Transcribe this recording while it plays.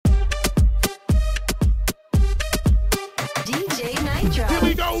Here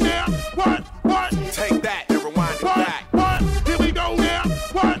we go now. What? Take that and rewind it back. What? Here we go now.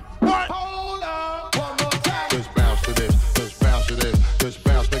 What? Hold up. One more time. Just bounce to this. Just bounce to this. Just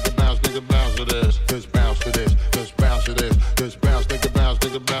bounce, nigga, bounce, nigga, bounce to this. Just bounce to this. Just bounce to this. Just bounce, nigga, bounce,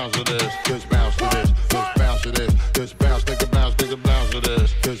 nigga, bounce to this. Just bounce to this. Just bounce to this. Just bounce, nigga, bounce, nigga, bounce to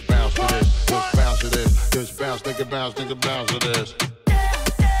this. Just bounce to this. Just bounce to this. Just bounce, nigga, bounce, nigga, bounce to this.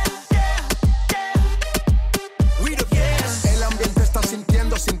 El ambiente está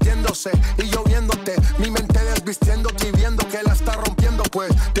sintiéndose y yo viéndote, mi mente desvistiéndote y viendo que la está rompiendo,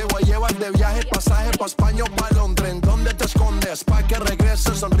 pues te voy a llevar de viaje, pasaje pa' España o pa' Londres. ¿En dónde te escondes? Pa' que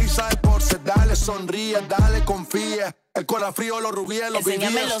regrese, sonrisa de porce, dale, sonríe, dale, confía. El corazón frío, los rubíes, los vivíes.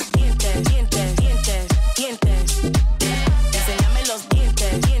 Enséñame los dientes, dientes, dientes, dientes. Enséñame los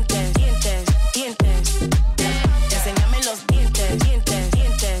dientes, dientes, dientes, dientes. Enséñame los dientes, dientes,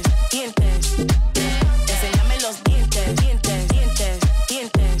 dientes, dientes. Enséñame los dientes, dientes, dientes,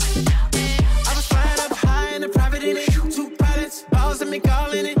 dientes. I was flying up high in a private in it. 2 pilots, balls and me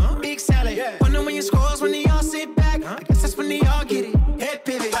calling it. Big salad. Wonder when your scores when they all sit back. I guess that's when they all get it. Head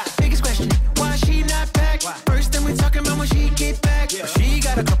pivot. Biggest question, why she not back? First thing we talking about when she get back. But she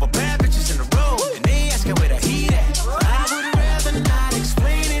got a couple bad bitches in a row, and they asking where the heat at. I would rather not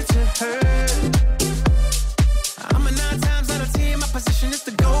explain it to her. I'm a 9 times out of 10, my position is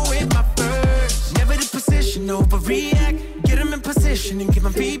to go with my first. Never the position, overreact. Get them in position and give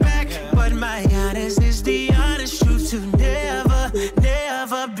them feedback. But my honest is the honest truth to never,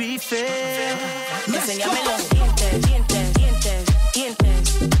 never be fair. Enséñame los dientes, dientes, dientes,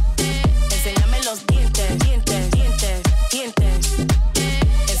 dientes. Enséñame los dientes, dientes, dientes, dientes.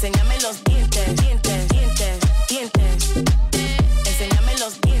 Enséñame los dientes, dientes, dientes, dientes. Enséñame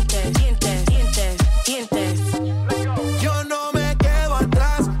los dientes, dientes, dientes, dientes. Yo no me quedo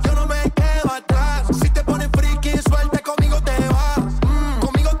atrás, yo no me quedo atrás. Si te pones friki, suelte, conmigo te vas.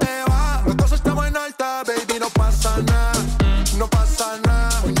 Conmigo te vas. Los dos estamos en alta, baby, no pasa nada. No pasa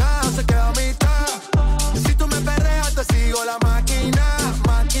nada, hoy nada se queda a mitad. Si tú me perreas, te sigo la máquina,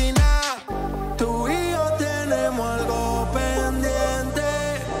 máquina. Tú y yo tenemos algo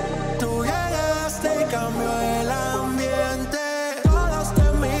pendiente. Tú llegaste y cambió el ambiente. Todos te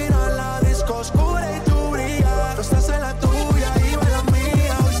miran, la disco oscura y tú brillas. Tú estás en la tuya y yo en la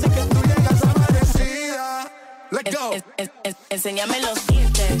mía. Hoy sé que tú llegas amanecida. Let's go. Enséñame los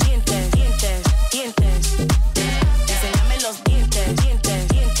dientes, dientes, dientes, dientes. Enséñame los dientes, dientes,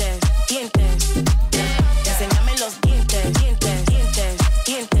 dientes, dientes. Enséñame los dientes, dientes, dientes,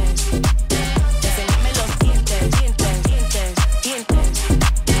 dientes. Enséñame los dientes, dientes, dientes, dientes.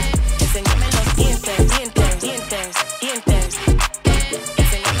 Enséñame los dientes, dientes, dientes, dientes.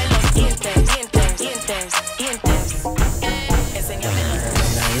 Enséñame los dientes, dientes, dientes, dientes. Enséñame los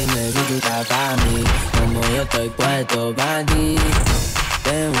dientes. Dime si tú estás pa' mí, como yo estoy puesto pa' ti.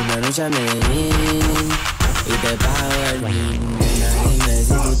 Tengo una noche a Medellín y te pago el ring. Dime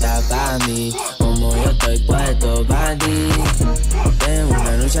si tú estás pa' mí, como yo estoy puesto pa' ti. Tengo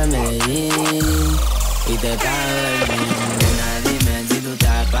una noche a Medellín y te pago el ring. Dime si tú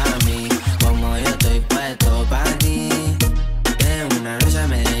estás pa' mí, como yo estoy puesto pa' ti. Tengo una noche a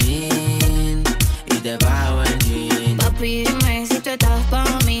Medellín y te pago el ring. Papi, dime si tú estás pa'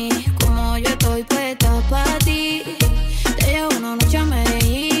 mí, como yo estoy puesta pa' ti. Te llevo una noche a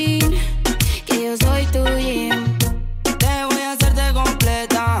Medellín, que yo soy tu gym. Te voy a hacerte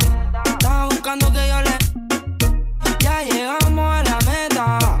completa. Estaba buscando que yo le... Ya llegamos a la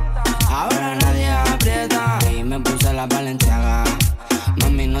meta. Ahora nadie aprieta. Y me puse la Valenciaga.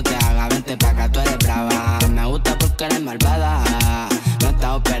 Mami, no te hagas, vente pa' acá, tú eres brava. Me gusta porque eres malvada. No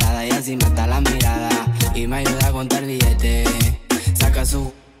está operada y así mata la mirada. Y me ayuda a contar billetes. Saca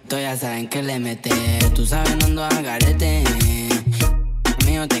su... ya saben que le mete. Tú sabes, no ando al garete.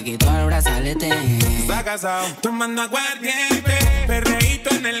 Mío, te quito el brazalete. Está casado, tomando aguardiente. Perreíto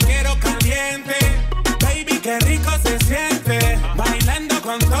en el guero caliente. Baby, qué rico se siente. Bailando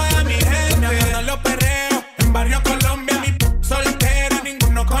con toda mi gente. Me agarran los perreos. En Barrio Colombia, mi soltera.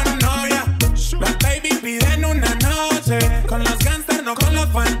 Ninguno con novia. Las baby piden una noche. Con los gangsters, no con los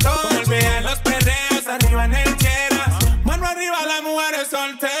fantoches. Olviden los perreos arriba en el cheras. Mano arriba las mujeres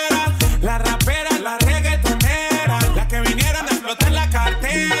solteras. La rapera, la reggaetonera. Las que vinieron a explotar la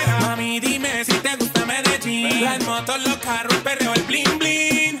cartera. Mami, dime si te gusta Medellín. Las motos, los carros, el perreo, el bling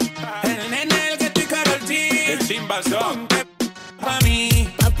bling. El nene, el Ghetto y Karol G. El chimbazón. Pa' mí.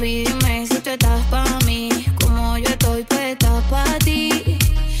 Papi, dime si tú estás pa' mí, como yo estoy puesta pa' ti.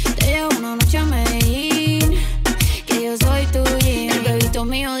 Te llevo una noche a Medellín, que yo soy tu gym. El bebito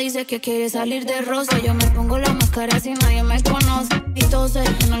mío dice que que quiere salir de rosa. Yo me pongo la máscara si nadie me conoce. Y tose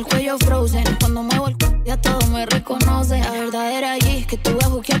en el cuello frozen. Cuando muevo el ya todo me reconoce. La verdad era allí que tú vas a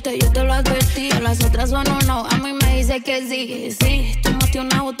buquearte, yo te lo advertí. A las otras son no, a mí me dice que sí. Sí, tomaste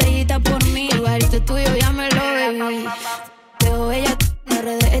una botellita por mí. El barito tuyo ya me lo bebí. Veo bella, en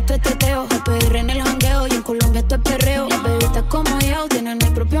redes esto es teteo. El PR en el jangueo y en Colombia esto es perreo. Las bebitas como yo tienen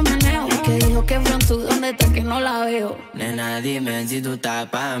el propio meneo. El que dijo que frontú, ¿dónde está que no la veo? Nena, dime si tú estás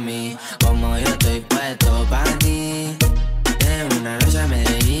pa' mí, como yo estoy puesto pa' ti. De una noche a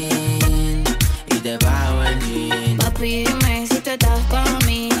Medellín y te pago el jean. Papi, dime si tú estás pa'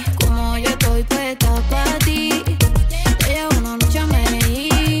 mí, como yo estoy puesta pa' ti. Te llevo una noche a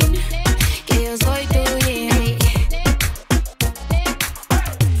Medellín, que yo soy tuya.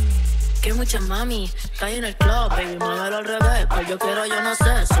 Que mucha mami, cae en el club, baby, muévelo al revés. Pues yo quiero, yo no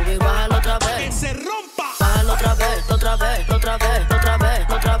sé, sube y bájalo otra vez. ¡Que se rompa! Bájalo otra vez, otra vez, otra vez, otra vez,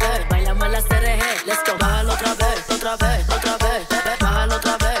 otra vez. Bailamos en la Asereje, let's go. Bájalo otra vez, otra vez, otra vez. Bájalo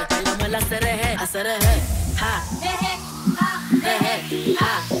otra vez, bailamos en la Asereje, Asereje. Ja, deje,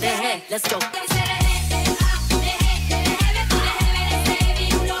 ja, deje, let's go.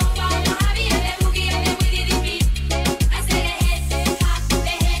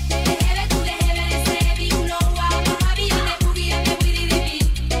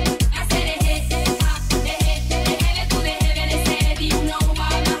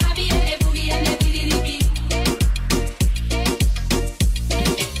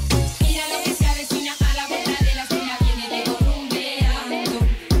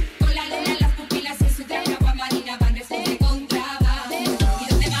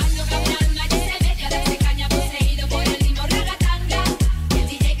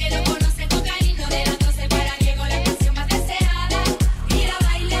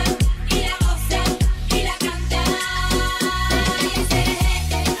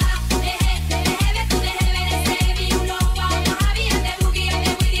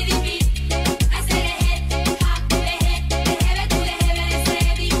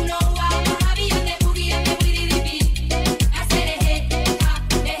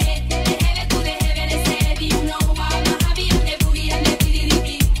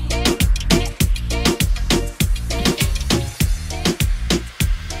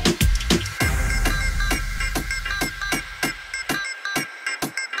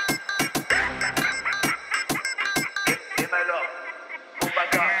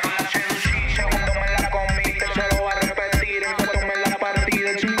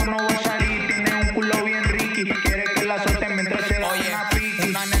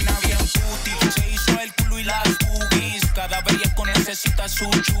 Su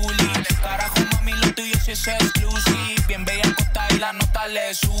chuli, carajo mami lo tuyo si es exclusive. Bien bella costa y la nota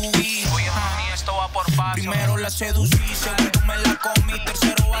le subí. Oye mami esto va por paso. Primero la seducí, segundo me la comí,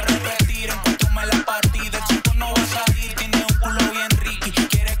 tercero va a repetir, en cuatro me la partí, del cinco no va a salir. Tiene un culo bien ricky,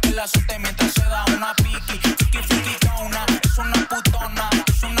 quiere que la azote mientras se da una piqui. Friki friquitona, es una putona,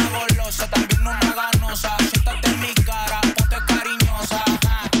 es una golosa, también una ganosa. Siéntate en mi cara, ponte cariñosa.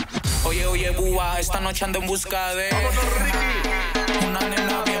 Oye oye buba, esta noche ando en busca de una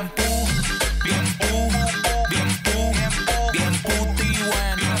nena bien puti buena, bien puti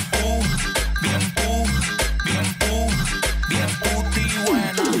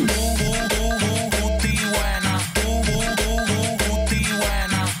buena, puti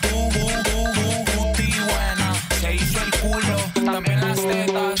buena, puti buena. Se hizo el culo, también las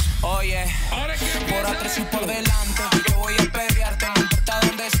tetas. Oye, por atrás y por delante, yo voy a perrearte, no importa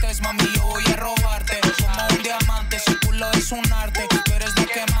dónde estés, mami, yo voy a robarte. Como un diamante, ese culo es un arte. Tú eres la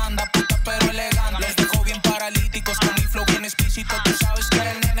que manda, puta pero elegante. Los dejo bien paralíticos con mi flow bien explícito. Tú sabes que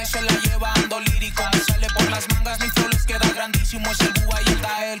el nene se la lleva ando lírico. Me sale por las mangas, mi flow les queda grandísimo. Es el Bvbba y el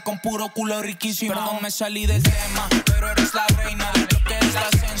Dahel con puro culo riquísimo. Perdón, me salí del tema, pero eres la reina del bloque, es la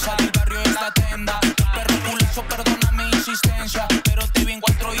sensa, del barrio es la tenda. Perro culazo, perdona mi insistencia, pero te vi en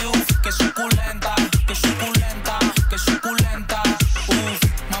 4 y que suculenta, que suculenta, que suculenta.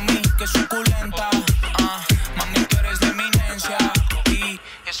 Mami, que suculenta. Mami, tú eres de eminencia y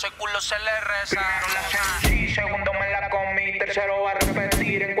ese culo se le reza. Sí, segundo me la comí, tercero va a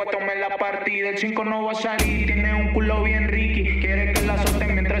repetir, en cuatro me la partí, del 5 no va a salir. Tiene un culo bien ricky, quiere que la azote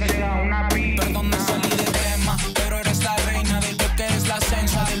mientras se da una pi. Perdón, me salí de tema, pero eres la reina del bloque, es la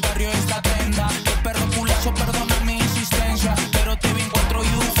sensa, del barrio es la tenda. El perro culazo, perdona mi insistencia, pero te vi en 4 y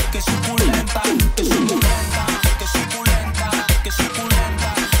que suculenta, que suculenta, que suculenta, que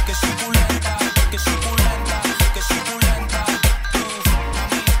suculenta, que suculenta, que suculenta, que suculenta.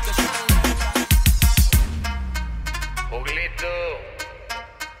 Mami, que suculenta. Oglito,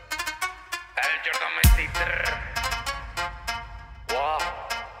 el Jordan Messi.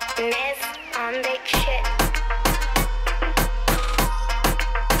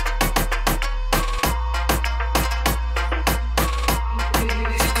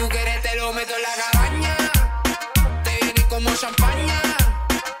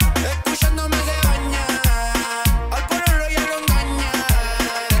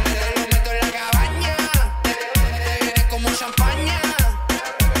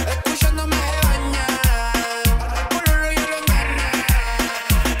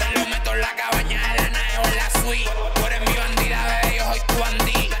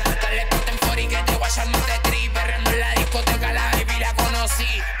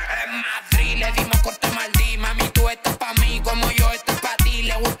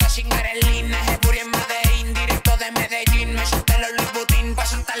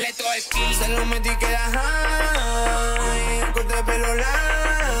 montarle todo el kit. Se lo metí que da high, el corte de pelo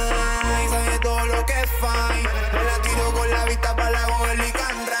light, sabe todo lo que es fine. Me la tiro con la vista para la Google y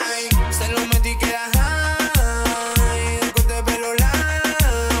can drive. Se lo metí que da high, el corte de pelo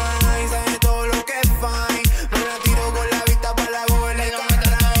light, sabe todo lo que es fine. Me la tiro con la vista para la Google y can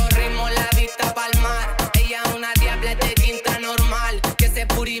drive. Ritmo la vista pa'l mar. Ella es una diabla de tinta normal. Que se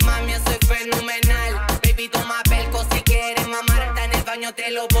puri mami, eso es fenomenal. Baby, toma pelco si quieres mamar. Está en el baño,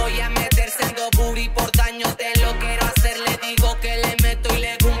 te lo voy a meter. Siendo booty por daño, te lo quiero hacer. Le digo que le meto y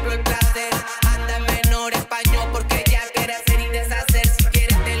le cumplo el placer. Anda en menor español porque ella quiere hacer y deshacer. Si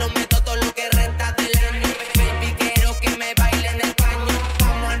quieres te lo meto todo lo que renta del año. Baby, quiero que me baile en el baño.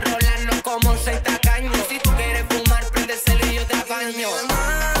 Vamos a enrolarnos como 6 tacaños. Si tú quieres fumar, préndeselo y yo te apaño.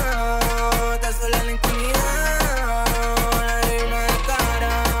 Estás sola en la intimidad, la rima de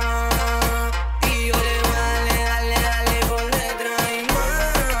cara. Y yo le voy a dale por detrás y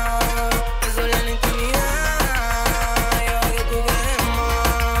más. Estás sola en la intimidad, yo que tú quieres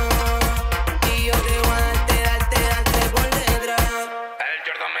más. Y yo te voy a darte por detrás. El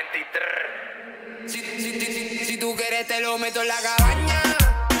Jordan 23. Si tú quieres te lo meto en la cabaña.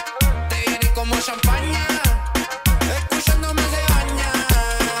 Te vienes como champaña. Escuchándome se baña.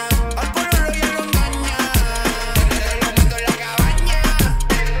 Al pueblo ya lo engaña. Te lo meto en la cabaña.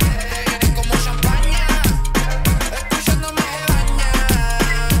 Te vienes como champaña. Escuchándome se baña.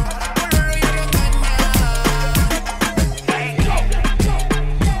 Al pueblo ya lo engaña.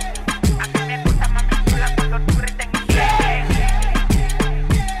 A mí me gusta mami chula cuando tú grites en inglés.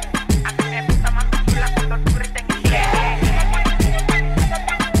 A mí me gusta mami chula cuando tú grites en inglés.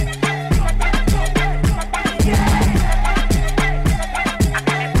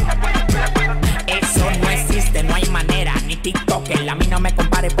 Eso no existe, no hay manera, ni TikToker. A mí no me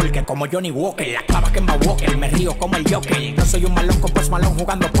compare porque como Johnny Walker, la clava que en Walker, me río como el Joker. No soy un malón con Post Malone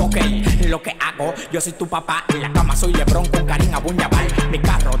jugando póker. Lo que hago, yo soy tu papá. En la cama soy LeBron con Karim Abdul-Jabbar. Mi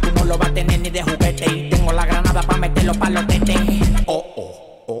carro tú no lo vas a tener ni de juguete. Y tengo la granada para meterlo pa' los tetes.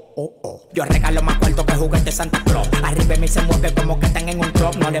 Yo regalo más cuarto que juguete Santa Claus. Arriba me se mueve como que están en un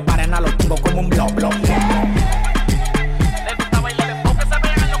club. No le paren a los tingos como un blob. Le gusta bailar de poco, se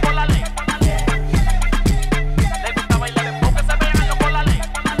pegan yo con la ley. Le gusta bailar de poco, se pegan yo con la ley.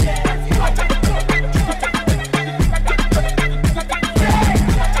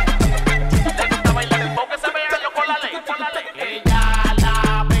 Le gusta bailar de poco, se pegan yo con la ley. Ella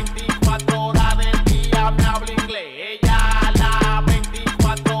la 24 horas del día me habla inglés. Ella la 24 horas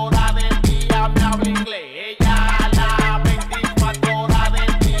del día me habla inglés. Ella la 24 horas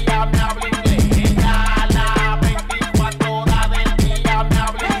del día me habla inglés. Ella la 24 horas del día me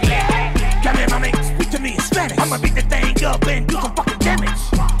habla inglés. Come here, mommy, speak to me in Spanish. I'ma beat the thing up and do some fucking damage.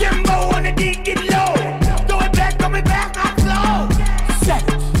 Dembo on the D, get low. Throw it back, I flow.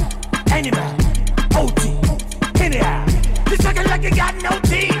 Savage, animal, OT, anyhow. Just looking like you got no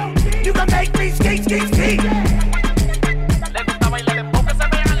teeth. You can make me skate. Le gusta bailar de poco, se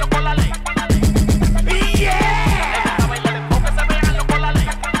pegan yo con la ley. Yeah! Le gusta bailar de poco, se pegan yo con la ley.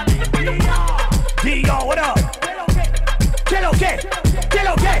 Digo, what up? ¿Qué lo que?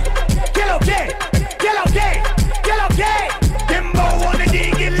 Dembo on the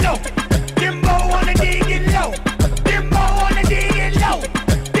D, get low. Dembo on the D, get low. Dembo on the D, get low.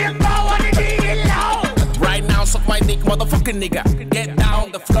 Dembo on the D, get low. Right now, suck my dick, motherfucking nigga. Get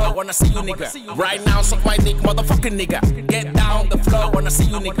down the floor, I wanna see you, nigga. Right now, suck my dick, motherfucking nigga. Get down the floor, I wanna see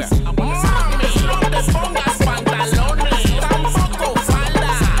you, nigga. Mami, no te pongas pantalones, tampoco falda.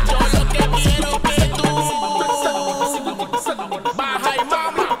 Yo lo que quiero que tú baja y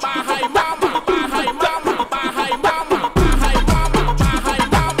mama, baja y mama, baja y mama, baja y mama, baja y mama, baja y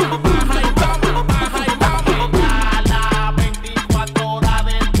mama, baja y mama, baja y mama.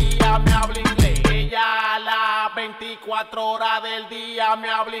 Ella la 24 horas del día me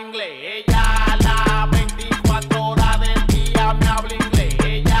habla inglés. Ella la 24 horas del día me habla inglés.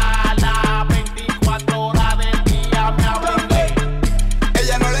 Ella la 24 horas del día me habla inglés. Ella la 24 horas del día me habla inglés.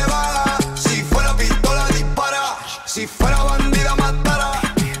 Ella no le baja, si fuera pistola dispara, si fuera bandida matara.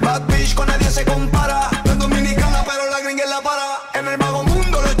 Bad bitch con nadie se compara. No es dominicana pero la gringa es la para. En el vago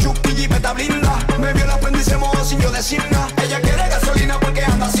mundo los chuki jipeta blinda. Me vio la prenda y se mojó sin yo decir nada. Ella quiere gasolina porque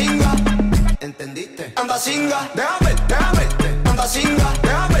anda singa. ¿Entendiste? Anda singa, déjame verte. Anda singa,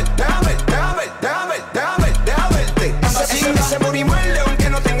 déjame verte. Anda singa, se muere y muerde aunque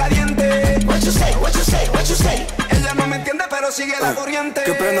no tenga dientes. What you say? Ella no me entiende pero pero sigue la corriente.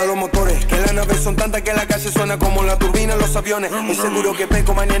 Que prenda los motores, que las naves son tantas que la calle suena como la turbina en los aviones. Muy seguro que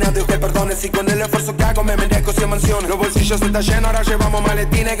peco mañana, Dios que perdone. Si con el esfuerzo que hago me merezco 100 mansiones. Los bolsillos están llenos, ahora llevamos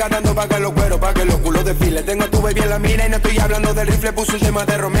maletines, ganando pa' que los cueros, pa' que los culos desfilen. Tengo a tu baby en la mira y no estoy hablando del rifle. Puse un tema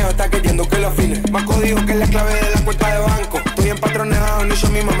de Romeo, está queriendo que lo afine. Más código que la clave de la cuenta de banco. Estoy empatronado, ni yo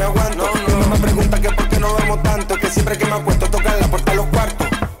mismo me aguanto. Mi mamá me pregunta que por qué no vemos tanto, que siempre que me acuesto tocan la puerta a los cuartos.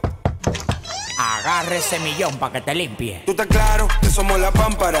 Agarre ese millón pa' que te limpie. Tú estás claro que somos la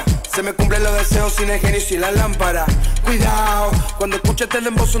pámpara. Se me cumplen los deseos sin el genio y sin la lámpara. Cuidado, cuando escuches el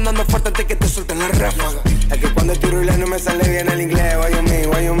dembow sonando fuerte antes que te suelten la ráfaga. Es que cuando estoy ruilando no me sale bien el inglés. Why you me,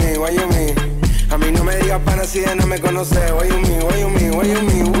 why you me, why you me. A mí no me digas pana si de no me conoces. Why you me, why you me, why you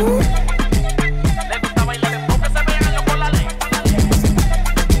me.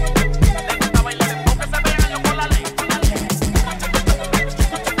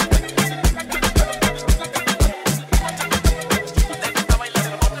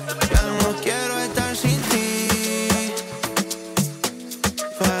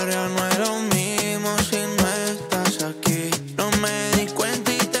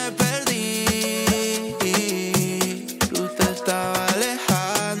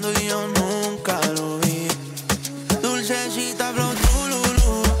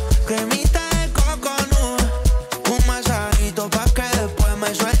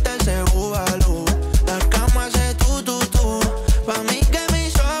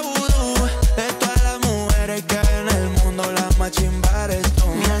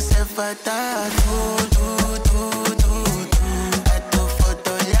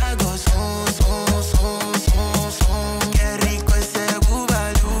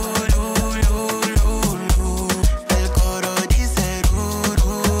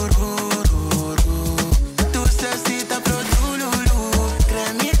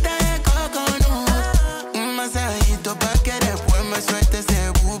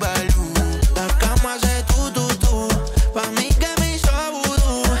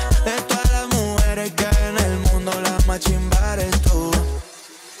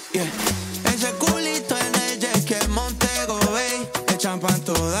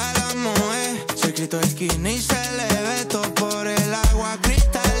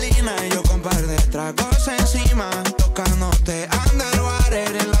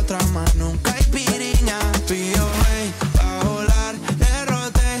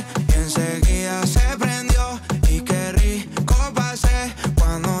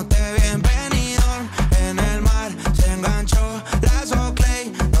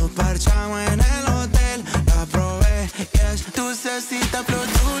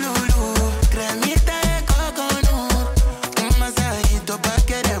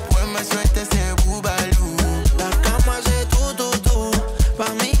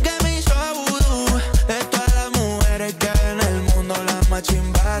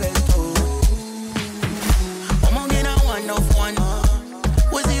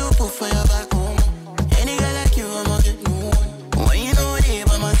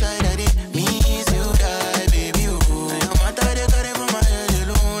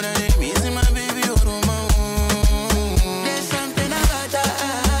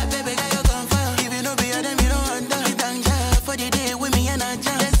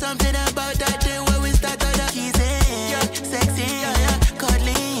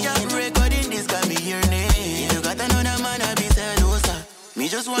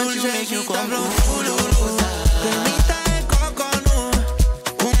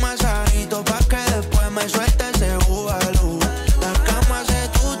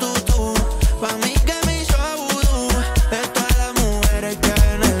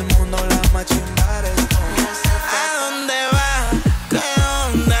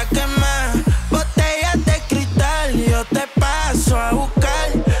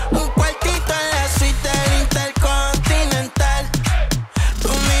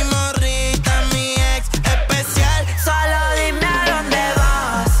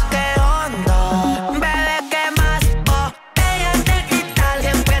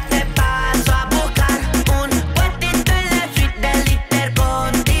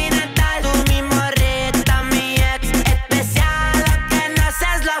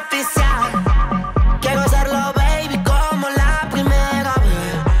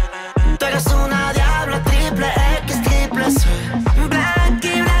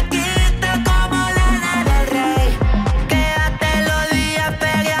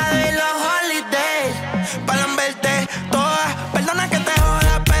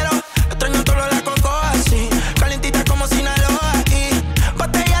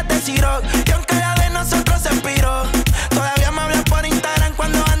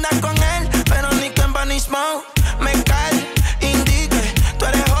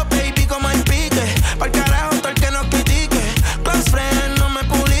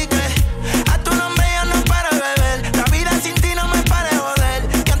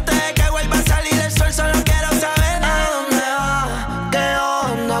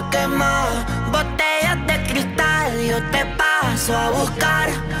 quiero quemar. Botellas de cristal, yo te paso a buscar.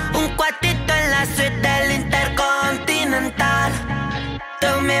 Un cuartito en la suite del Intercontinental.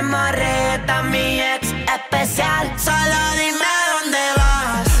 Tú mismo reta mi ex especial. Solo dime dónde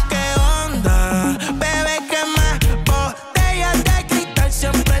vas. ¿Qué onda? Bebé, ¿qué más? Botellas de cristal,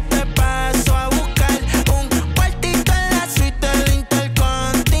 siempre te paso a buscar. Un cuartito en la suite del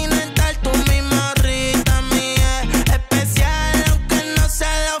Intercontinental. Tú mismo rita mi ex especial, aunque no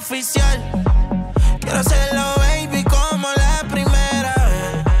sea la oficial. Quiero hacerlo, baby, como la primera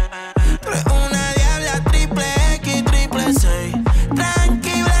vez. Tú eres una diabla, triple X, triple 6.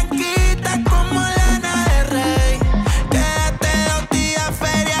 Tranqui, blanquita como lana de rey. Quédate 2 días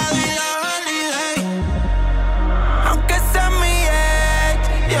feriado y los holiday. Aunque sea mi ex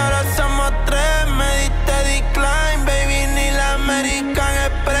y ahora somos 3, me diste decline, baby, ni la American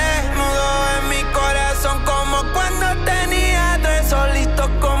Express. Nudo en mi corazón como cuando tenía 3, solito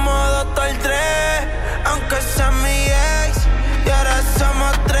como Dr. Dre. Aunque sea mi ex y ahora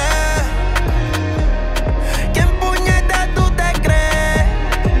somos 3. ¿Quién puñeta tú te crees?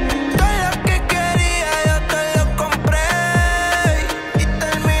 Todo lo que quería yo te lo compré. Y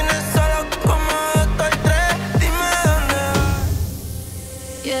terminé solo como Dr. Dre. Dime dónde vas.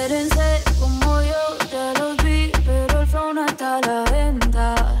 Quieren ser como yo, ya los vi, pero el flow no está a la venta.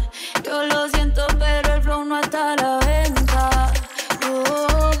 Yo lo siento, pero el flow no está a la venta.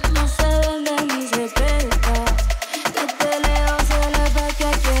 Oh, no se vende ni se presta. Desde lejos se les ve que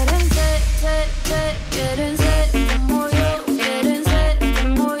quieren ser como yo, quieren ser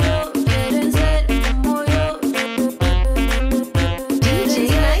como yo, quieren ser como yo. DJ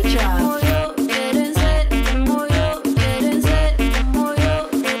Nitro. Como yo, quieren ser como yo, quieren ser como yo.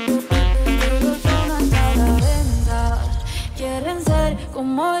 Pero el flow no está a la venta. Quieren ser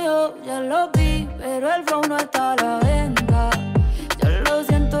como yo, ya lo vi, pero el flow no está a la venta. Yo lo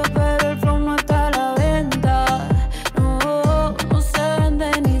siento, pero el flow no está a la venta. No, no se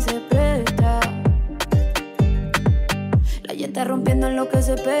vende ni se presta. La gente está rompiendo en lo que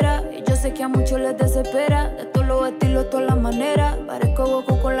se espera. Y yo sé que a muchos les desespera. De todos los estilos, todas las maneras. Parezco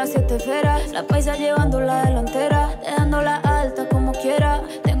Goku con las 7 esferas. La paisa llevando la delantera, dejándola alta como quiera.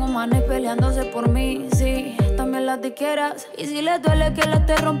 Tengo manes peleándose por mí, sí, también las diqueras. Y si les duele que la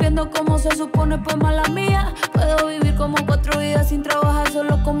esté rompiendo como se supone, pues mala mía. Puedo vivir como 4 vidas sin trabajar,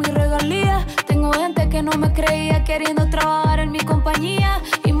 solo con mis regalías. Tengo gente que no me creía queriendo trabajar en mi compañía.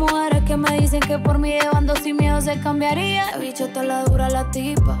 Y mujeres que me dicen que por mí llevando sin miedo se cambiaría. La bichota la dura la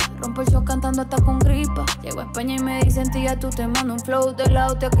tipa, rompo el show cantando hasta con gripa. Llego a España y me dicen tía, tú te mando un flow del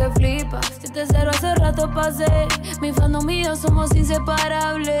auto que flipa. Si te cero hace rato pasé, mi fandom y yo somos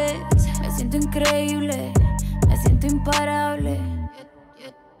inseparables. Me siento increíble, me siento imparable.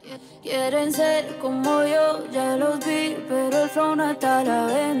 Quieren ser como yo, ya los vi, pero el flow no está a la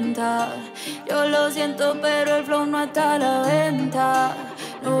venta. Yo lo siento, pero el flow no está a la venta.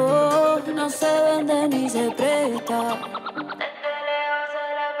 No, no se vende ni se presta.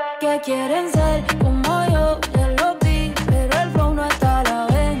 Que quieren ser como yo, ya los vi, pero el flow no está a la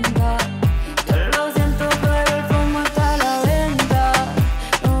venta. Yo lo siento, pero el flow no está a la venta.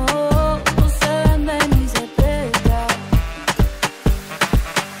 No, no se vende ni se presta.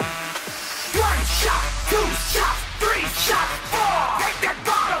 1 shot, 2 shots, 3 shots, 4. Take that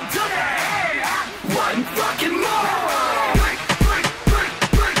bottom to the head. 1 fucking more.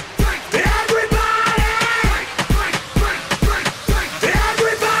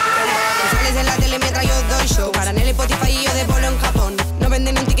 Sales en la tele mientras yo doy show. Para en el Spotify y yo de polo en Japón. No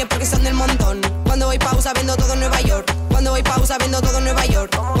venden un ticket porque son del montón. Cuando voy pausa viendo todo en Nueva York. Cuando voy pausa viendo todo en Nueva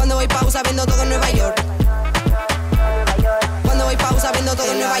York. Cuando voy pausa viendo todo en Nueva York. Cuando voy pausa viendo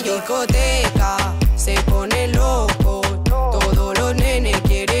todo en Nueva York. Discoteca se pone loco. Todos los nenes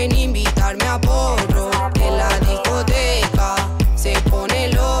quieren invitarme a porro. En la discoteca se pone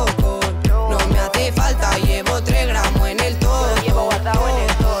loco. No me hace falta, llevo 3 gramos en el todo. Llevo guardado en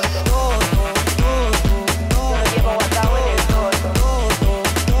el todo. Llevo guardado en el todo.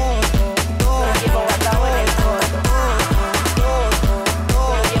 Llevo guardado en el todo.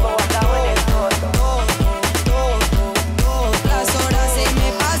 Llevo guardado en el todo. Las horas se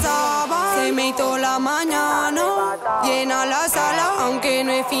me pasaban, se me hizo la mañana. Llena la sala, aunque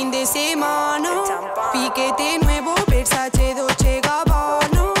no es fin de semana. Piquete nuevo, Versace, Dolce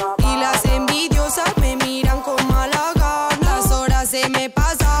Gabbana. Y las envidiosas me miran con mala gana. Las horas se me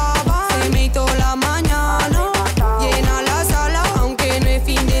pasaban, se me hizo la mañana. Llena la sala, aunque no es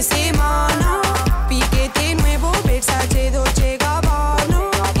fin de semana. Piquete nuevo, Versace, Dolce Gabbana.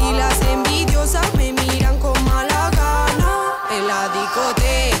 Y las envidiosas me miran con mala gana. En la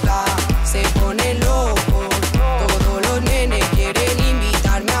discoteca se pone loco. Todos los nenes quieren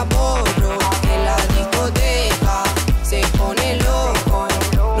invitarme a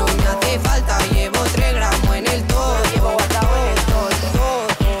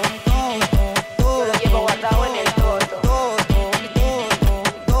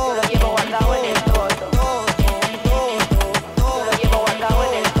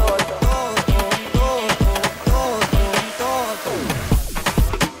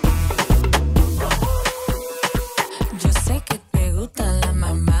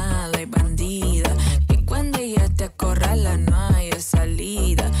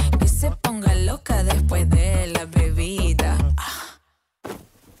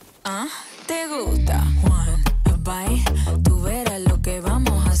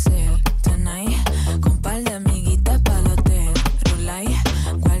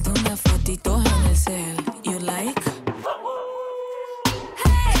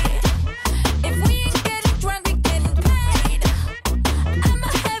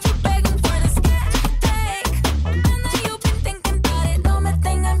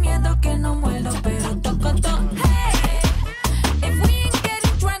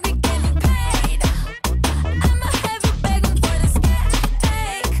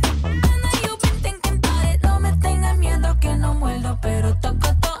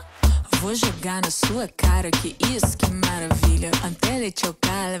ganha sua cara, que isso, que maravilha. Antes de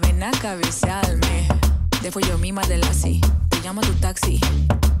chocar, ven a cabecearme. Después yo misma de la sí, te llamo a tu taxi.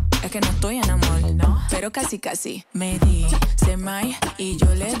 Es que no estoy en amor, no, pero casi casi. Me dice May y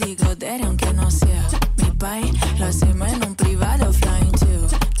yo le digo Daddy, aunque no sea mi pai. Lo hacemos en un privado flying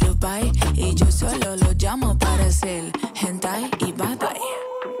to Dubai y yo solo lo llamo para hacer hentai y bye bye.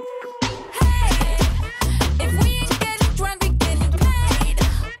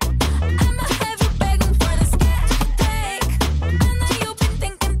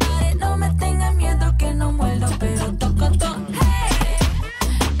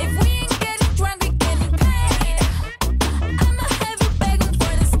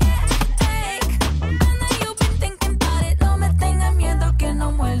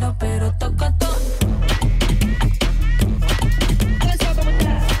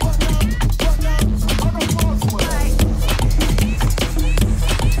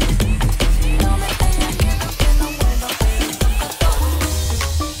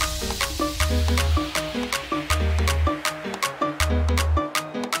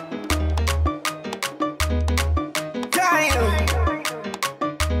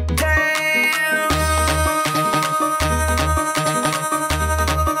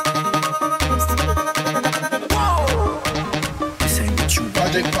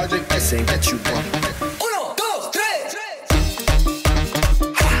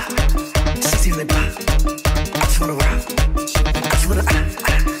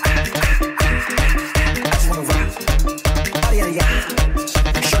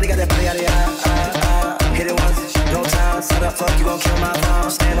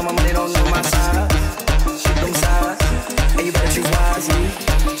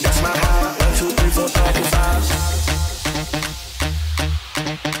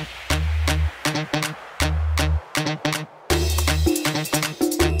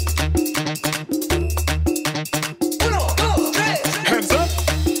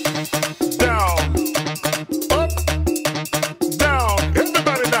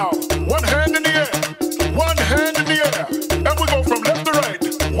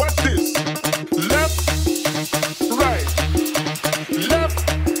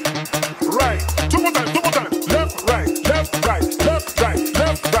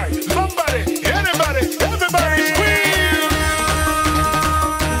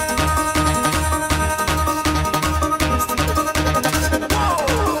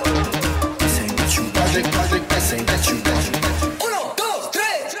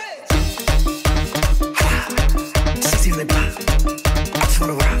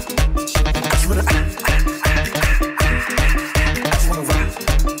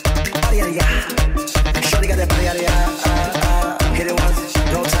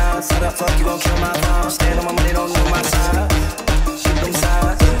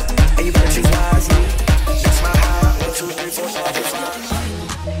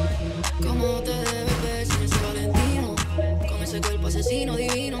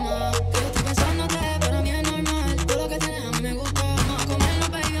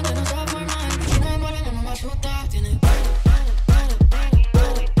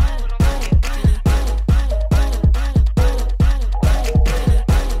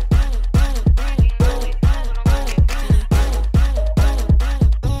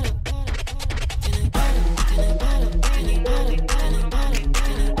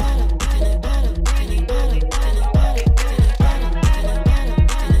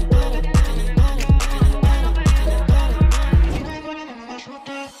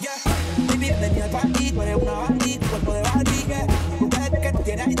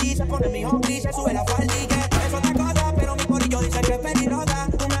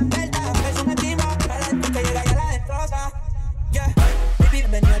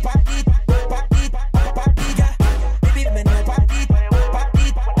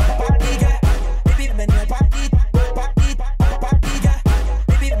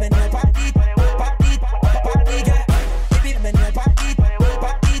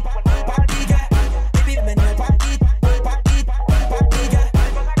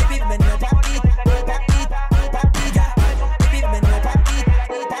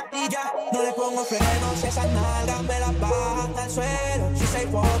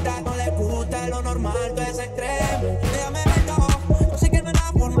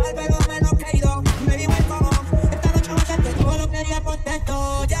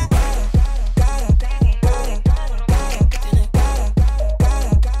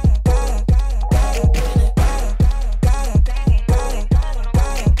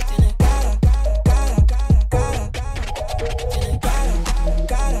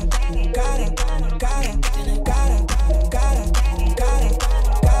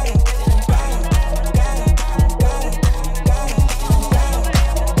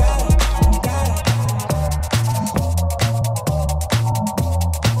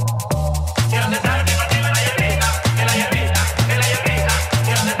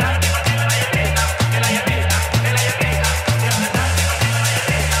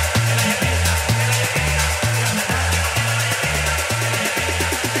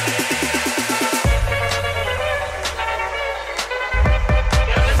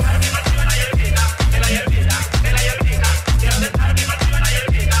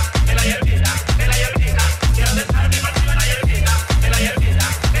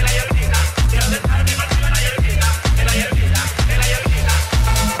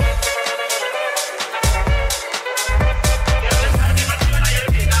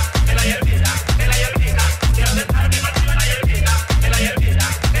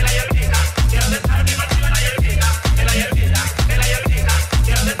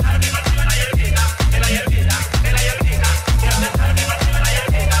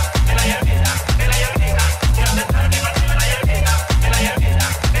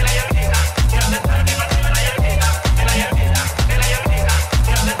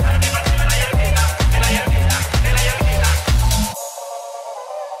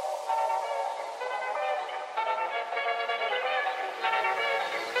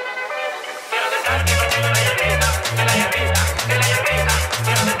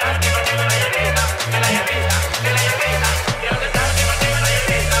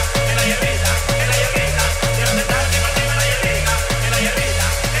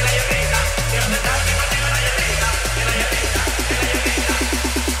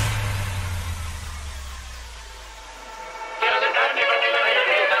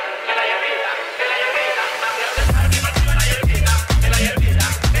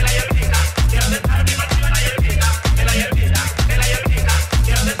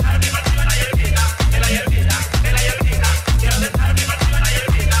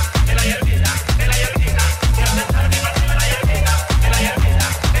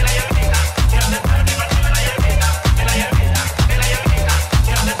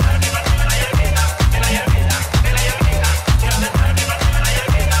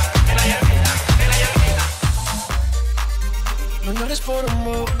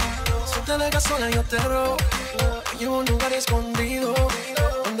 rumbo. Si te dejas sola yo te robo. Te llevo a un lugar escondido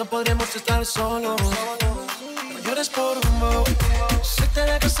donde podremos estar solos. No llores por rumbo. Si te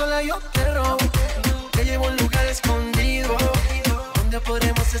dejas sola yo te robo. Te llevo a un lugar escondido donde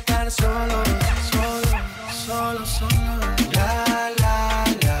podremos estar solos. Solo, solo. La, la,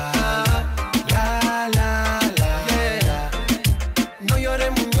 la. La, la, la. Yeah. No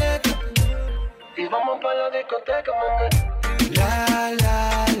llores, muñeca. Y vamos pa' la discoteca, mami. La,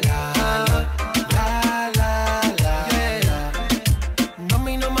 la, la. La, la, la. Yeah.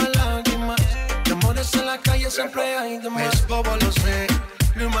 Mami, no más lágrimas. De amores en la calle siempre hay de más. Es bobo, lo sé.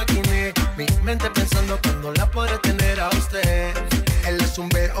 Lo imaginé. Mi mente pensando cuando la podré tener a usted. Él es un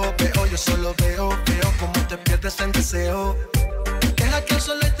veo, yo solo veo como te pierdes en deseo. Deja que el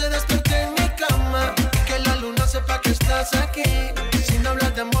sol te despierte en mi cama y que la luna sepa que estás aquí. Sin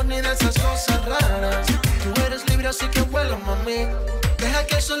hablar de amor ni de esas cosas raras. Tú eres libre así que vuela, mami. Deja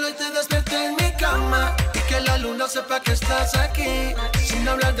que el sol te despierte en mi cama y que la luna sepa que estás aquí. Sin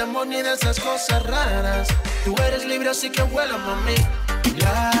hablar de amor ni de esas cosas raras. Tú eres libre así que vuela, mami.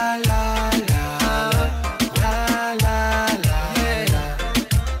 La, la, la. La, la, la.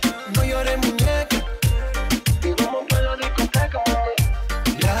 No llores, muñeca. Y vamos pa' la discoteca, mami.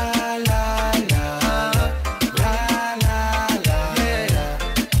 La, la, la. La, la, la. Yeah.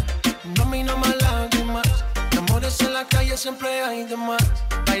 Mami, no más lágrimas. De amores en la calle siempre hay de más.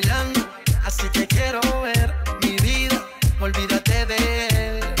 Bailando, así que quiero ver mi vida. Olvídate de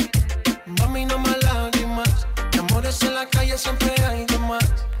él. Mami, no más lágrimas. De amores en la calle siempre hay de más.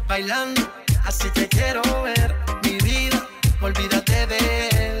 Bailando, así que quiero ver mi vida. Olvídate de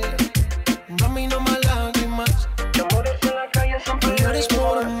él. Mami, no más lágrimas. De amores en la calle siempre llores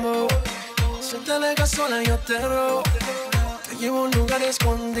por amor. Si te dejas sola yo te robo. Te llevo a un lugar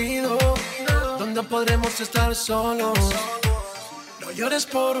escondido donde podremos estar solos. No llores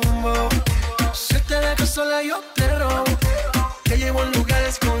por amor. Si te dejas sola yo te robo. Te llevo a un lugar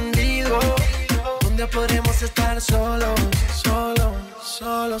escondido donde podremos estar solos. Solo,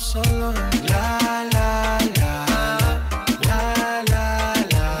 solo, solo. La, la, la. La, la,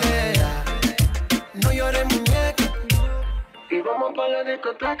 la. Yeah. No llores, muñeca. Y vamos pa' la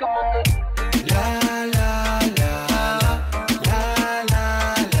discoteca, mami. La, la, la. La, la,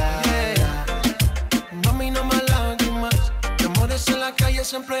 la. Yeah. Mami, no más lágrimas. De amores en la calle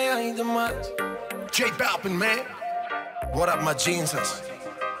siempre hay de más. J Balvin, man. What up, my jeans?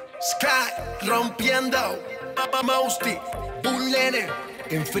 Sky rompiendo. Papa Mousty. Bull Nene.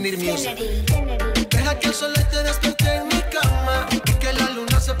 Infinite Music. Deja que el sol te despierte en mi cama y que la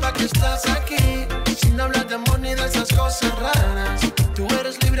luna sepa que estás aquí. Sin hablar de amor ni de esas cosas raras. Tú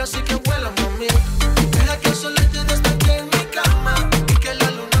eres libre así que vuela, mami. Deja que el sol te despierte en mi cama y que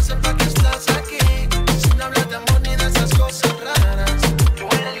la luna sepa que estás aquí. Sin hablar de amor ni de esas cosas raras. Tú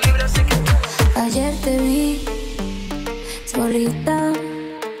eres libre así que vuela. Ayer te vi solita,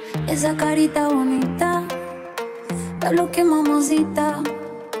 esa carita bonita, lo que mamacita.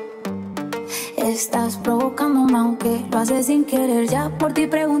 Estás provocándome aunque lo haces sin querer. Ya por ti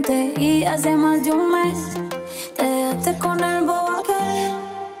pregunté y hace más de un mes te dejaste con el bobo aquel.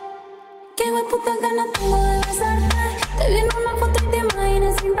 Qué puta ganas tengo de besarte. Te vi en una foto y te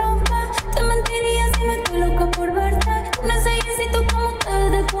imaginas sin ropa. Te mentiría si no estoy loca por verte. Un ensayecito como te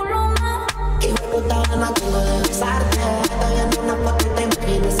ves de tu luna. Qué puta ganas tengo de besarte. Te vi en una foto y te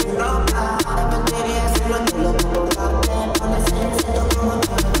imaginas sin ropa. Te mentiría si no estoy loca por verte. Un ensayecito como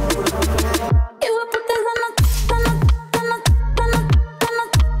te ves de tu luna.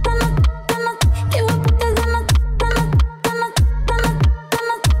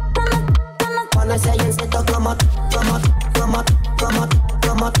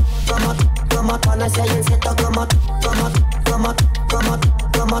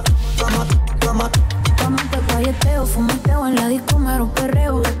 Fumeteo en la disco, mero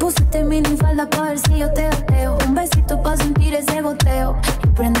perreo. Te pusiste mini falda pa' ver si yo te gateo. Un besito pa' sentir ese goteo. Y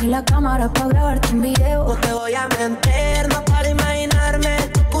prendí la cámara pa' grabarte un video. No te voy a mentir, no para imaginarme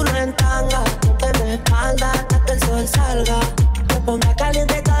tu culo en tanga. Ponte en mi espalda hasta que el sol salga. Me ponga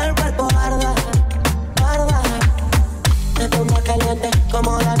caliente y todo el cuerpo arda, arda. Me ponga caliente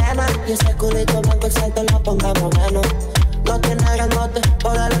como la arena. Y ese culito blanco el salto lo ponga moreno. No tiene grandote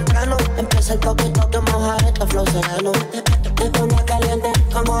por el estreno. Empieza el toque y toque, moja esta flow sereno. Me ponga caliente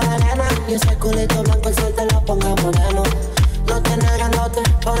como la arena. Y ese culito blanco el sol te lo ponga moreno. No tiene grandote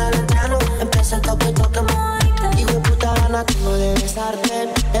por el estreno. Empieza el toque y toque, moja esta. Hijo de puta gana tengo de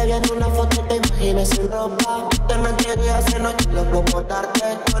besarte. Te vi en una foto y te imaginas sin ropa. Te mentiría si no yo logro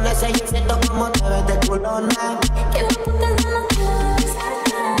botarte. Con ese jeansito como te ves de culona. Qué hijo de puta gana tengo de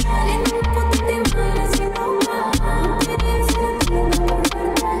besarte. Te vi en una foto y te imaginas sin ropa. Te mentiría si no yo logro botarte.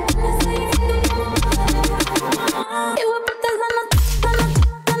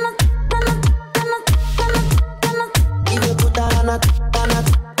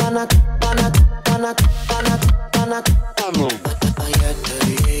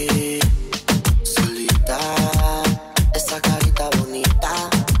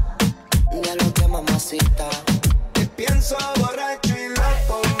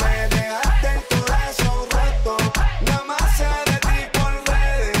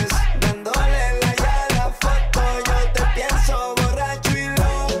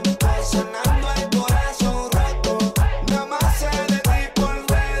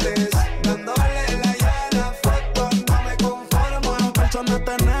 personas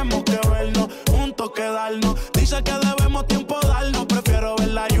tenemos que vernos, juntos quedarnos. Dice que debemos tiempo darnos. Prefiero ver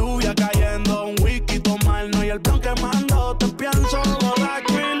la lluvia cayendo, un whisky tomarnos y el plan quemando. Te pienso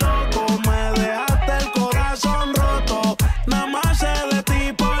borracho y loco, me dejaste el corazón roto. Nada más sé de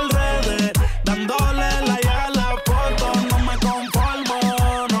ti por redes, dándole like a la foto. No me conformo,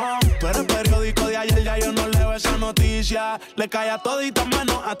 no. Tú eres periódico de ayer, ya yo no leo esa noticia. Le cae a todita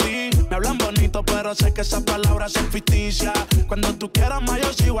menos a ti. Me hablan bonito, pero sé que esas palabras son ficticias. Cuando tú quieras más,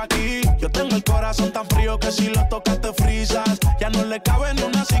 yo sigo aquí. Yo tengo el corazón tan frío que si lo tocas te frisas. Ya no le cabe ni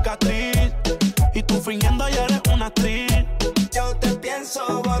una cicatriz. Y tú fingiendo ya eres una actriz. Yo te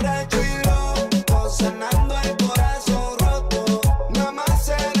pienso borracho y loco, sanando el corazón roto. Nada más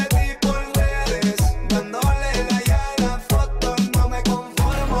sé de ti por redes, dándole like a la foto. No me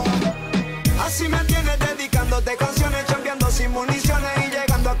conformo. Así me tienes dedicándote canciones, chambeando sin municiones y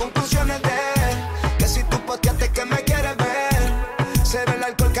llegando a conclusiones de que si tú posteaste que me quieres ver, será el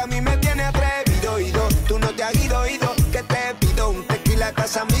alcohol que a mí me tiene atrevido. Ido, tú no te has ido, que te pido un tequila que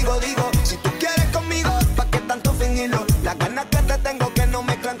es amigo, digo. Si tú quieres conmigo, ¿pa' qué tanto fingirlo? Las ganas que te tengo que no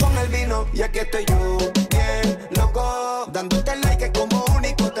mezclan con el vino. Y aquí estoy yo, bien loco, dándote like que como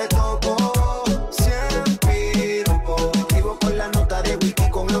único te toco. Siempre rompo, vivo con la nota de whisky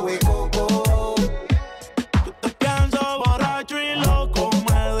con agua de coco. Te pienso borracho y loco,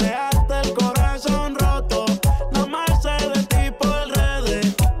 me dejaste el corazón roto. No más sé de ti por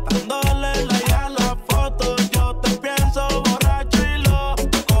redes, dándole like a la foto. Yo te pienso borracho y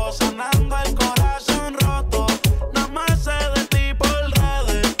loco, sanando el corazón roto. No más sé de ti por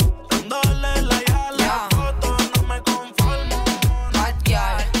redes, dándole like a la foto. No me conformo.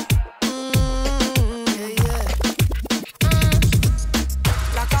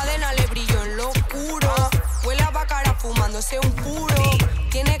 La cadena le brilló en lo oscuro. Huele a bacara fumándose un puro.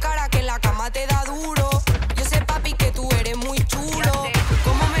 Tiene cara que en la cama te da duro. Yo sé, papi, que tú eres muy chulo.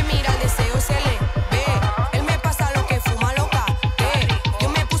 Como me mira, el deseo se le ve. Él me pasa lo que fuma loca. Yo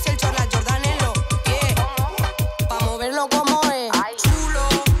me puse el chorla Jordan en los pies, pa' moverlo como es. Chulo,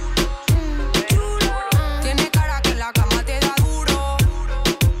 chulo. Tiene cara que en la cama te da duro.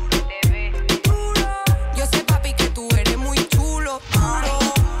 Yo sé, papi, que tú eres muy chulo. Duro,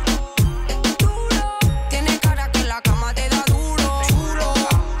 duro. Tiene cara que en la cama te da duro. Chulo,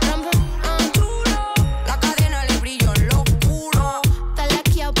 chulo. La cadena le brilló en lo oscuro. Está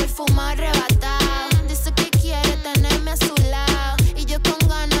laqueado, perfumado, arrebatado. Dice que quiere tenerme a su lado. Y yo con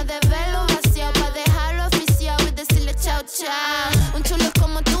ganas de verlo vaciado, pa' dejarlo oficiado y decirle chao, chao. Un chulo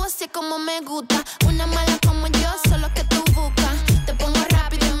como tú, así es como me gusta. Una mala como yo, solo que tú buscas. Te pongo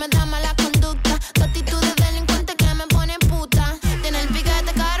rápido y me da mala conducta. Tu actitud de delincuente que me pone puta. Tiene el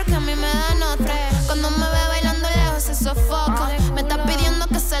piquete caro que a mí me da nota. Cuando me ve bailando lejos se sofoca. Me está pidiendo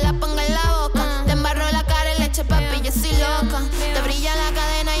que se la ponga en la boca. Te embarro la cara y leche, papi, yo soy loca. Te brilla la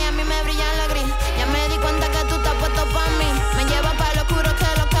cadena y a mí me brilla la gris. Ya me di cuenta que tú estás puesto pa' mí. Me lleva pa' lo oscuro que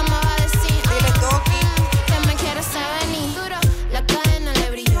lo que me va a decir. Que me quieres venir. Duro, la cadena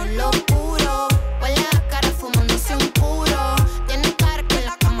le brilló en lo oscuro. Huele a cara fumándose un puro. Tiene cara que en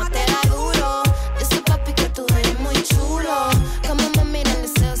la cama te da duro. Dice, papi, que tú eres muy chulo. Como me mira, el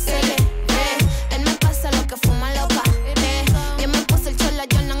deseo se le ve. Él me pasa lo que fuma loca. Yo me puse el chorla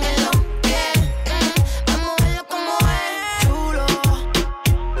Jordan en los pies. Vamos a verlo como es. Chulo,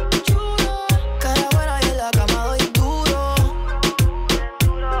 chulo. Cara buena y en la cama doy duro.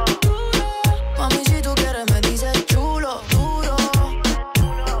 Mami, si tú quieres me dices chulo. Duro,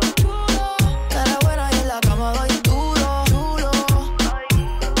 chulo. Cara buena y en la cama doy duro. Chulo,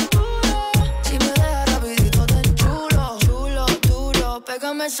 si me dejas rapidito te chulo. Chulo, duro,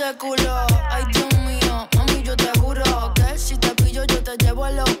 pégame ese culo. Ay, Dios mío, mami, yo te juro que si te pillo yo te llevo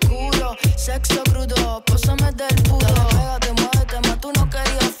al oscuro. Sexo crudo, pósame del puro. Dale, pégate, muévete, más tú no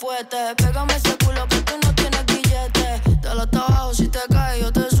querías fuerte. Pégame ese culo que tú no tienes billete. Dale hasta abajo, si te caes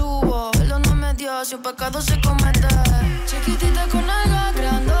yo te subo. Perdóname Dios, si un pecado se comete. Chiquitita con alga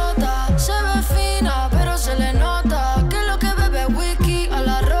grandota. Se ve fina, pero se le nota que lo que bebe whisky a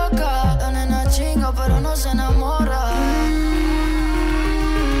la roca. La nena chinga, pero no se enamora.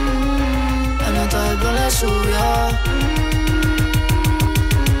 La nota del pelo le subió.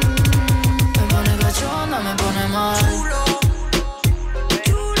 Me pone cachonda, me pone mal. Chulo,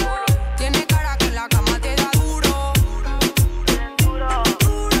 chulo. Tiene cara que en la cama te da duro.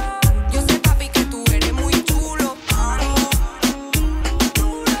 Yo sé, papi, que tú eres muy chulo.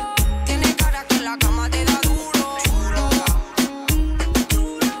 Tiene cara que en la cama te da duro.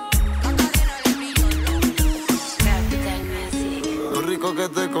 La cadena le brilló en lo oscuro. Lo rico que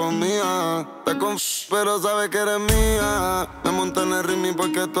te comía, pero sabes que eres mía. Me Me monté en el ritmo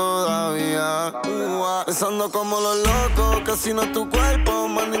porque todavía pensando como los locos, que si no es tu cuerpo,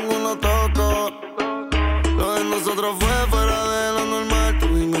 más ninguno toco. Lo de nosotros fue fuera de lo normal, tú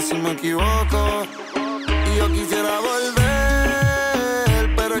dime si me equivoco. Y yo quisiera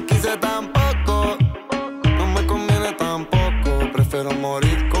volver, pero es que hice tan poco. No me conviene tampoco, prefiero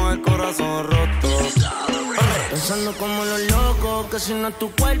morir con el corazón roto. Pensando como los locos, que si no es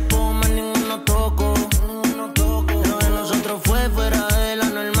tu cuerpo, más ninguno toco. Lo de nosotros fue fuera de lo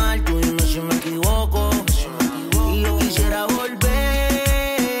normal, tú dime si me equivoco. Y yo quisiera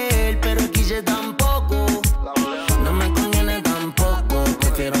volver, pero quise tampoco. No me conviene tampoco,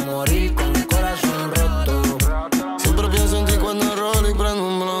 prefiero morir con el corazón roto. Siempre pienso en ti cuando rolo y prendo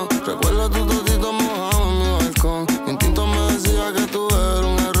un blunt. Recuerdo tu totito mojado en mi balcón. Mi instinto me decía que tú eras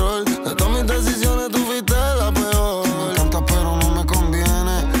un error. De todas mis decisiones tú fuiste la peor. Me encanta pero no me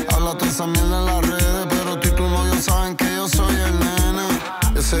conviene. Habla toda esa mierda en las redes, pero tú y tu novio saben que yo soy el nene.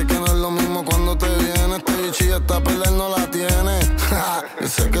 Yo sé que no es lo mismo cuando te vienes. Este bicho ya está perder, no la tiene. Yo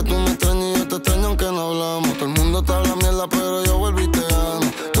sé que tú me extrañas y yo te extraño aunque no hablamos. Todo el mundo te habla mierda pero yo vuelvo y te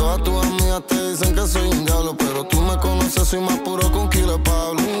amo. Todas tus amigas te dicen que soy un diablo, pero tú me conoces, soy más puro con Kilo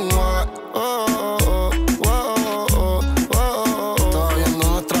Pablo. Estaba viendo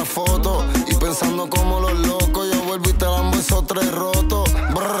nuestras fotos y pensando como los locos. Yo vuelvo y te dan besos tres rotos.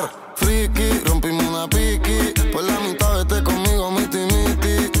 Brr, friki, rompimos una piqui. Por la mitad vete conmigo, miti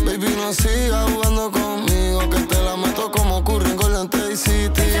miti. Baby, no sigas jugando conmigo, que te la meto como ocurre en Golden State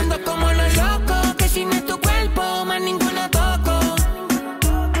City. Pensando como los locos, que si no es tu cuerpo, más ninguno toco.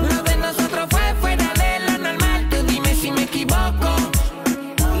 Lo de nosotros fue fuera de lo normal, tú dime si me equivoco.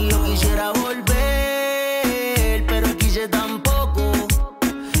 Y yo quisiera volver, pero quise tampoco.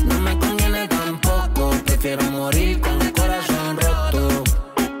 No me conviene tampoco, prefiero morir con el corazón roto.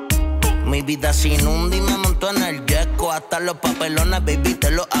 Mi vida sin un y me monto en el yesco. Hasta los papelones, baby,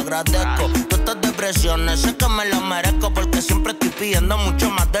 te lo agradezco. Tú estas depresiones, sé que me las merezco, porque siempre estoy pidiendo mucho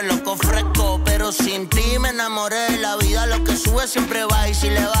más de lo que ofrezco. Pero sin ti me enamoré de la vida. Lo que sube siempre va y si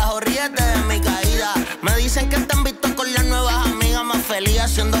le bajo, ríete de mi caída. Me dicen que te han visto con las nuevas amigas, más feliz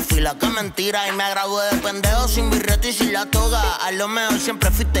haciendo fila, que mentira. Y me gradué de pendejo sin birrete y sin la toga. A lo mejor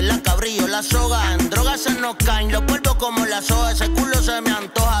siempre fuiste la cabrillo, la soga. En drogas se nos caen los polvos como la soga. Ese culo se me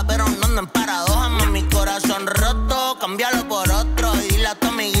antoja, pero no ando en paradoja. Mi corazón roto, cámbialo por otro. Y dile a tu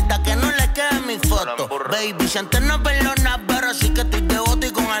amiguita que no le quede mi foto. Baby, si antes no perdonas, pero sí que estoy devoto.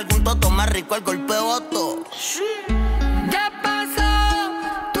 Y con algún toto más rico el golpe voto. Ya pasó,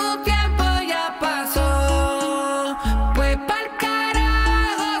 tu tiempo ya pasó. Pues pa'l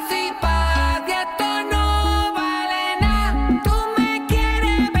carajo, si pa' ti esto no vale nada. Tú me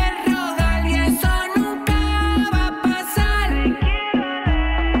quieres ver rogar y eso nunca va a pasar.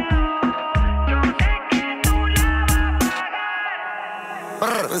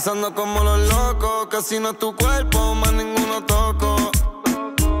 Pensando como los locos, que si no es tu cuerpo, más ninguno toco.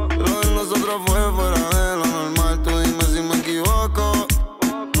 Lo de nosotros fue fuera de lo normal, tú dime si me equivoco.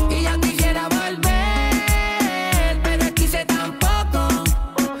 Y yo quisiera volver, pero quise tampoco.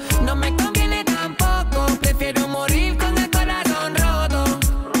 No me conviene tampoco, prefiero morir con el corazón roto.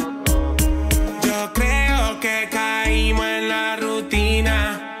 Yo creo que caímos en la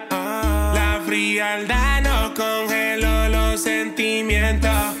rutina. La frialdad nos congeló los sentimientos.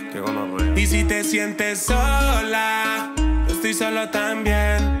 Y si te sientes sola, yo estoy solo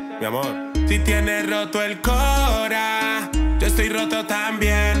también, mi amor. Si tienes roto el cora, yo estoy roto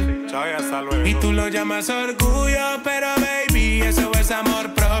también. Chao y hasta luego. Y tú lo llamas orgullo, pero baby, eso es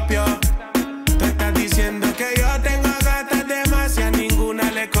amor propio. Tú estás diciendo que yo tengo gatas demasiadas, ninguna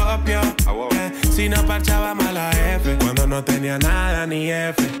le copio. Si no parchaba mala F, cuando no tenía nada ni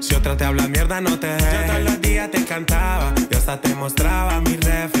F. Si otra te habla mierda no te dejes. Yo todos los días te cantaba y hasta te mostraba mi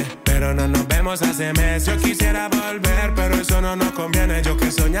refe, pero no nos vemos hace meses. Yo quisiera volver, pero eso no nos conviene. Yo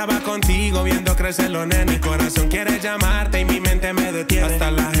que soñaba contigo viendo crecer los nenes. Mi corazón quiere llamarte y mi mente me detiene.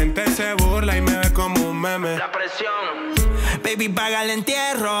 Hasta la gente se burla y me ve como un meme. La presión. Baby, paga el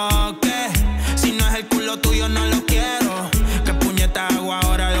entierro, que si no es el culo tuyo no lo quiero. ¿Qué puñeta hago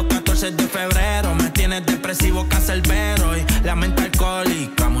ahora los 14 de febrero? Me tienes depresivo, cacerbero y la mente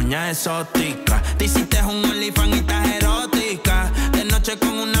alcohólica, muña exótica. Te hiciste un OnlyFans y estás erótica. De noche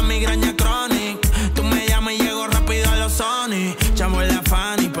con una migraña crónica. Tú me llamas y llego rápido a los Sony. Chamo en la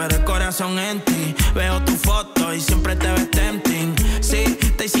Fanny, pero el corazón en ti. Veo tu foto y siempre te ves tempting. Sí,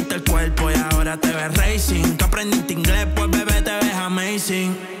 te hiciste el cuerpo y ahora te ves racing. Que aprendiste inglés, pues bebé te ves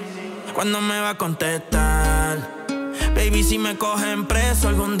amazing. ¿Cuándo me va a contestar? Baby, si me cogen preso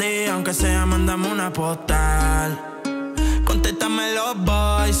algún día, aunque sea, mándame una postal. Contesta contéstame los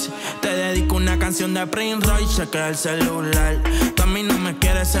boys. Te dedico una canción de Prince Royce, chequea el celular. Tú a mí no me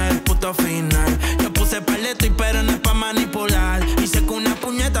quieres ser el puto final. Yo puse paleto y pero no es pa' manipular. Y sé que una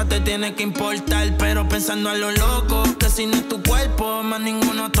puñeta te tiene que importar, pero pensando a lo loco, que si no es tu cuerpo, más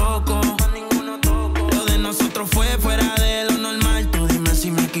ninguno toco. Lo de nosotros fue fuera de lo normal. Tú dime si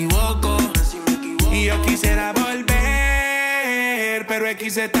me equivoco. Y yo quisiera volver, pero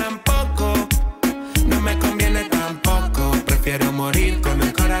quise tampoco. No me conviene tampoco. Prefiero morir con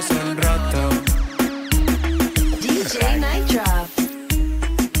el corazón roto. DJ Night Drop.